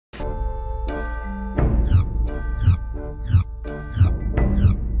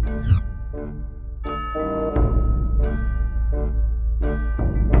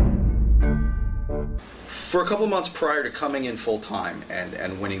For a couple of months prior to coming in full-time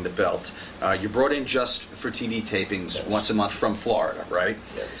and winning the belt, you brought in just for TV tapings once a month from Florida, right?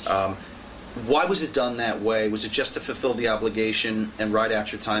 Yes. Why was it done that way? Was it just to fulfill the obligation and ride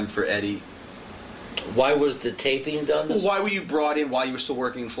out your time for Eddie? Why was the taping done this? Why were you brought in while you were still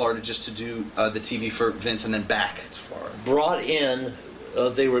working in Florida just to do the TV for Vince and then back to Florida? Brought in,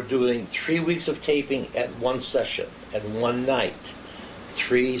 they were doing 3 weeks of taping at one session, at one night.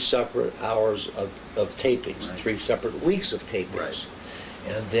 3 separate hours of tapings, right. 3 separate weeks of tapings, right.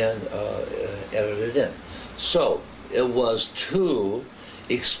 And then edited in. So it was to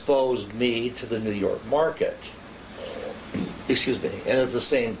expose me to the New York market, excuse me, and at the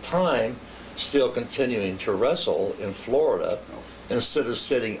same time still continuing to wrestle in Florida instead of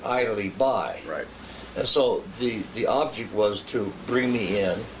sitting idly by. Right. And so the object was to bring me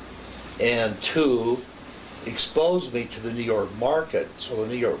in and to expose me to the New York market, so the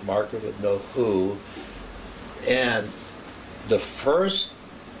New York market would know who. And the first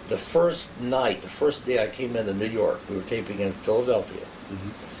night, the first day I came into New York, we were taping in Philadelphia.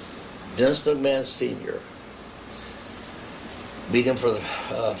 Mm-hmm. Vince McMahon Sr. meet him for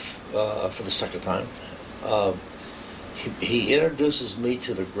the second time. He introduces me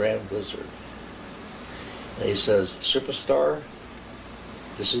to the Grand Wizard, and he says, "Superstar,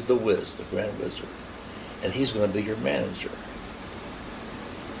 this is the Wiz, the Grand Wizard, and he's going to be your manager."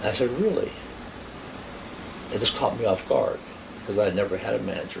 And I said, "Really?" And this caught me off guard because I had never had a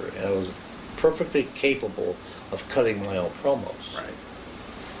manager, and I was perfectly capable of cutting my own promos, right,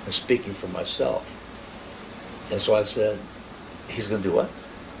 and speaking for myself. And so I said, "He's going to do what?"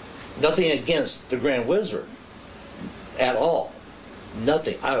 Nothing against the Grand Wizard at all.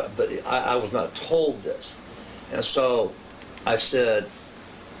 Nothing. But I was not told this. And so I said,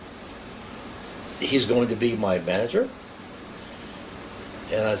 "He's going to be my manager?"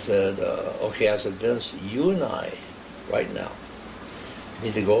 And I said, "Okay." I said, "Vince, you and I, right now,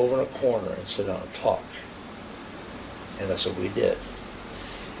 need to go over in a corner and sit down and talk." And that's what we did.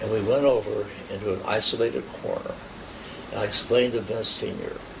 And we went over into an isolated corner. And I explained to Vince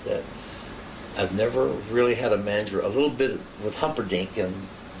Sr. that I've never really had a manager, a little bit with Humperdinck in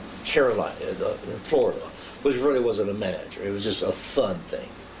Carolina, in Florida, which really wasn't a manager. It was just a fun thing.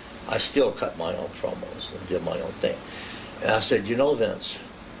 I still cut my own promos and did my own thing. And I said, "You know, Vince,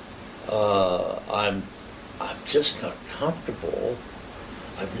 I'm just not comfortable.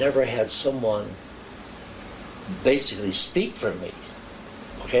 I've never had someone basically speak for me,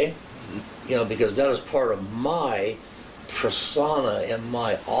 okay? Mm-hmm. You know, because that is part of my persona and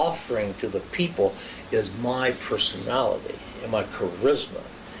my offering to the people is my personality and my charisma.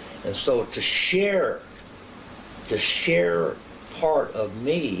 And so to share part of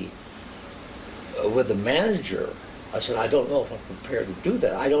me with the manager," I said, "I don't know if I'm prepared to do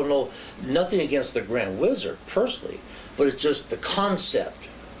that. I don't know, nothing against the Grand Wizard personally, but it's just the concept.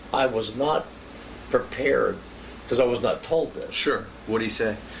 I was not prepared because I was not told this." Sure. What did he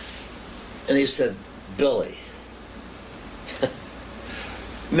say? And he said, "Billy,"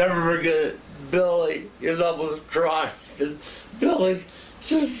 never forget it, "Billy," he was almost crying. "Billy,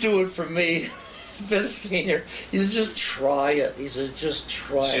 just do it for me." Vince Sr., he says, "Just try it." He says, "Just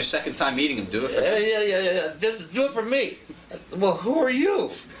try it." It's your second time meeting him. Do it for me. Yeah. Vince, do it for me. I said, "Well, who are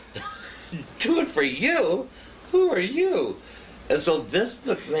you?" "Do it for you? Who are you?" And so Vince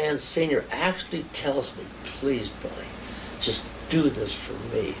McMahon Sr. actually tells me, "Please, Billy, just do this for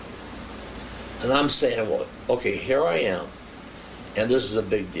me." And I'm saying, well, okay, here I am, and this is a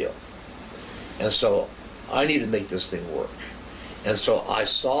big deal. And so I need to make this thing work. And so I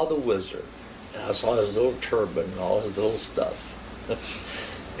saw the Wizard, and I saw his little turban and all his little stuff.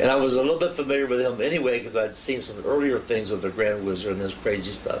 And I was a little bit familiar with him anyway because I'd seen some earlier things of the Grand Wizard and his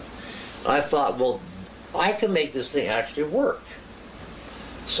crazy stuff. And I thought, well, I can make this thing actually work.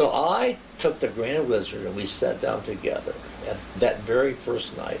 So I took the Grand Wizard and we sat down together at that very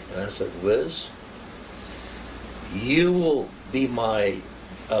first night. And I said, "Wiz, you will be my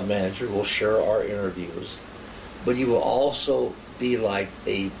manager. We'll share our interviews. But you will also be like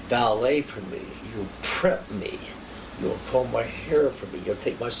a valet for me. You'll prep me. You'll comb my hair for me. You'll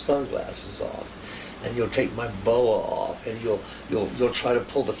take my sunglasses off, and you'll take my boa off, and you'll try to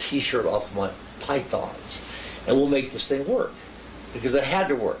pull the T-shirt off my pythons, and we'll make this thing work." Because it had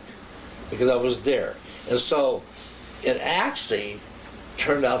to work, because I was there. And so it actually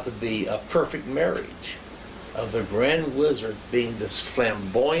turned out to be a perfect marriage of the Grand Wizard being this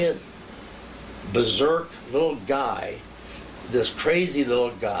flamboyant, berserk little guy, this crazy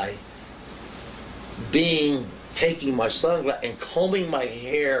little guy, taking my sunglasses and combing my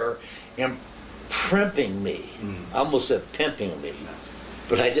hair and primping me. I almost said pimping me.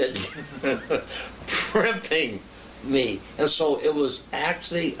 but I didn't. Primping me. And so it was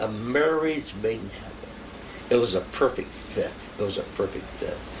actually a marriage made in heaven. It was a perfect fit. It was a perfect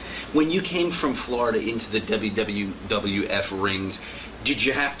fit. When you came from Florida into the WWWF rings, did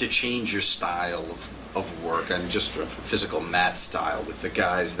you have to change your style of work and just physical mat style with the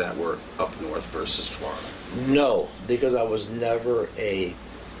guys that were up north versus Florida? No, because I was never a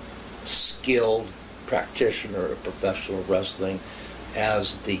skilled practitioner of professional wrestling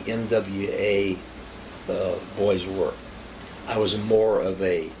as the NWA boys were. I was more of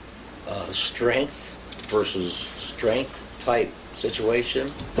a strength versus strength type situation.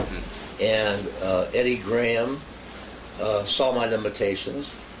 Mm-hmm. And Eddie Graham saw my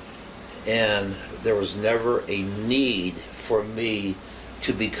limitations, and there was never a need for me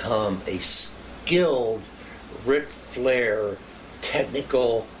to become a skilled Ric Flair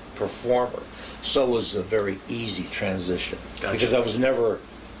technical performer. So it was a very easy transition. Gotcha. Because I was never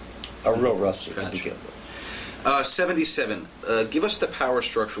a real wrestler to begin with. 77. Give us the power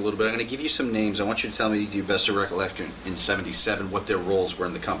structure a little bit. I'm going to give you some names. I want you to tell me, to your best of recollection, in 77, what their roles were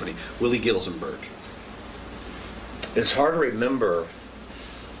in the company. Willie Gilzenberg. It's hard to remember.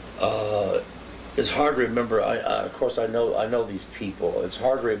 It's hard to remember. Of course, I know these people. It's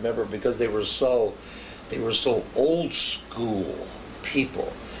hard to remember because they were so old school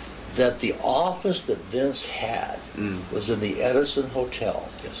people that the office that Vince had was in the Edison Hotel.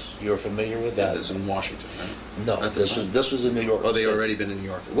 Yes. You're familiar with that? It was in Washington, right? No, this was in New York. Oh, they already been in New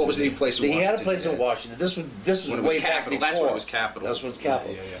York. What was the place in Washington? He had a place in Washington. This was way back before. That's when it was Capitol. That's when it was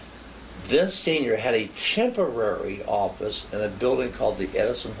Capitol. Yeah. Vince Sr. had a temporary office in a building called the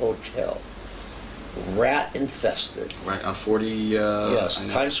Edison Hotel. Rat infested. Right, on 40... yes,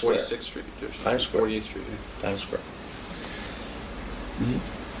 Times Square. 46th Street. Times Square. 48th Street, yeah. Times Square.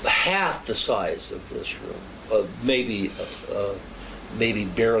 Half the size of this room, maybe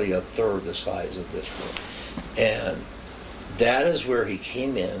barely a third the size of this room, and that is where he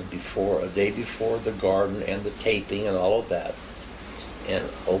came in a day before the garden and the taping and all of that, and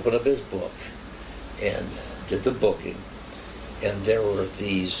opened up his book and did the booking, and there were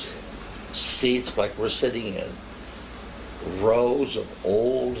these seats like we're sitting in, rows of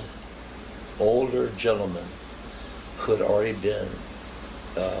older gentlemen who had already been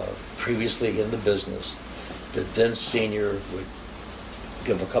previously in the business that Vince Sr. would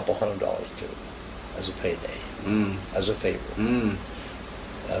give a couple $100 to as a payday, as a favor,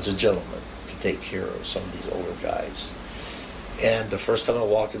 as a gentleman to take care of some of these older guys. And the first time I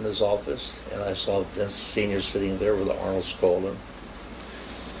walked in his office and I saw Vince Sr. sitting there with Arnold Skolin,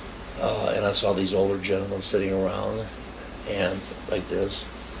 and I saw these older gentlemen sitting around and like this,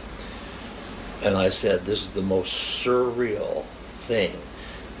 and I said, this is the most surreal thing.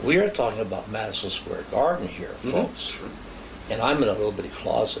 We are talking about Madison Square Garden here, folks. Sure. And I'm in a little bitty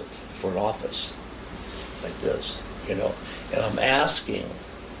closet for an office like this, you know. And I'm asking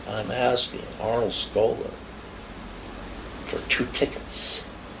Arnold Skolin for 2 tickets.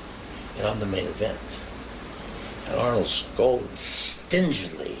 And I'm the main event. And Arnold Skolin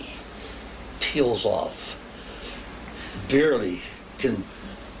stingily peels off. Arnold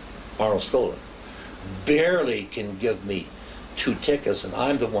Skolin barely can give me 2 tickets, and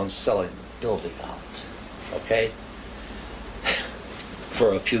I'm the one selling the building out, okay?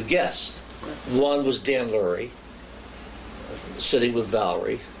 For a few guests. One was Dan Lurie, sitting with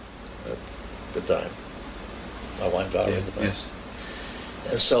Valerie at the time. My wife Valerie at the time. Yes.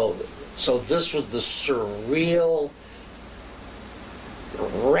 And so this was the surreal,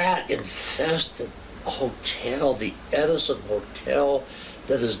 rat-infested hotel, the Edison Hotel,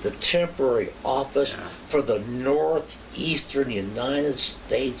 that is the temporary office for the Northeastern United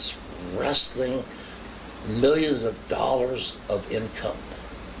States wrestling, millions of dollars of income.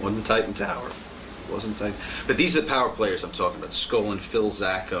 Wasn't Titan Tower. Wasn't Titan. But these are the power players I'm talking about. Skolin, Phil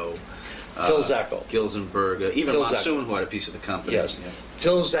Zacco. Gilzenberg, even Phil Monsoon, Zacco. who had a piece of the company. Yes. Yeah.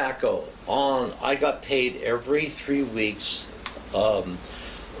 Phil Zacco, I got paid every 3 weeks.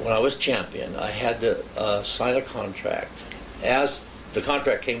 When I was champion, I had to sign a contract. As the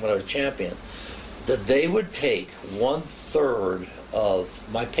contract came when I was champion, that they would take 1/3 of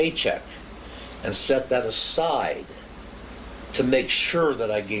my paycheck and set that aside to make sure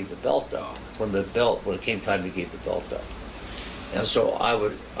that I gave the belt up when it came time to give the belt up. And so I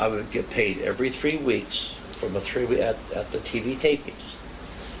would get paid every 3 weeks from at the TV tapings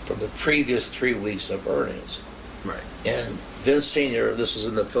from the previous 3 weeks of earnings. Right. And Vince Sr., this was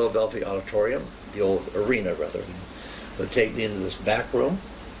in the Philadelphia Auditorium, the old arena rather, would take me into this back room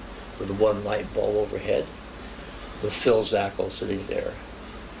with one light bulb overhead, with Phil Zacco sitting there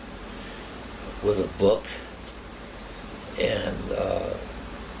with a book and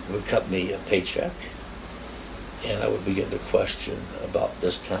would cut me a paycheck, and I would begin to question about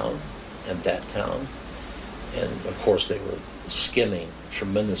this town and that town. And of course they were skimming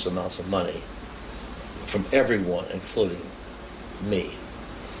tremendous amounts of money from everyone, including me.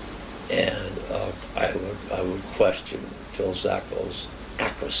 And I would question Phil Zacco's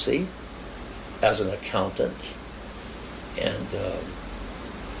accuracy as an accountant. And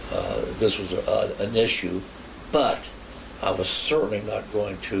this was an issue, but I was certainly not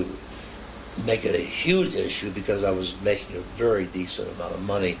going to make it a huge issue because I was making a very decent amount of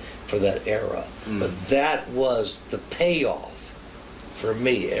money for that era. But that was the payoff for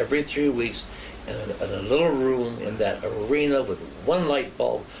me every 3 weeks in a little room in that arena with one light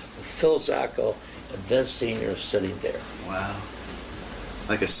bulb, with Phil Zacco and Vince Sr. sitting there. Wow.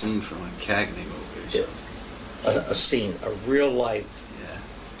 Like a scene from a Cagney movie or something. A scene, a real life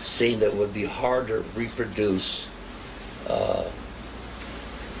scene that would be hard to reproduce.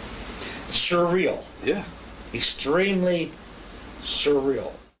 Surreal. Yeah. Extremely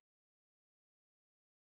surreal.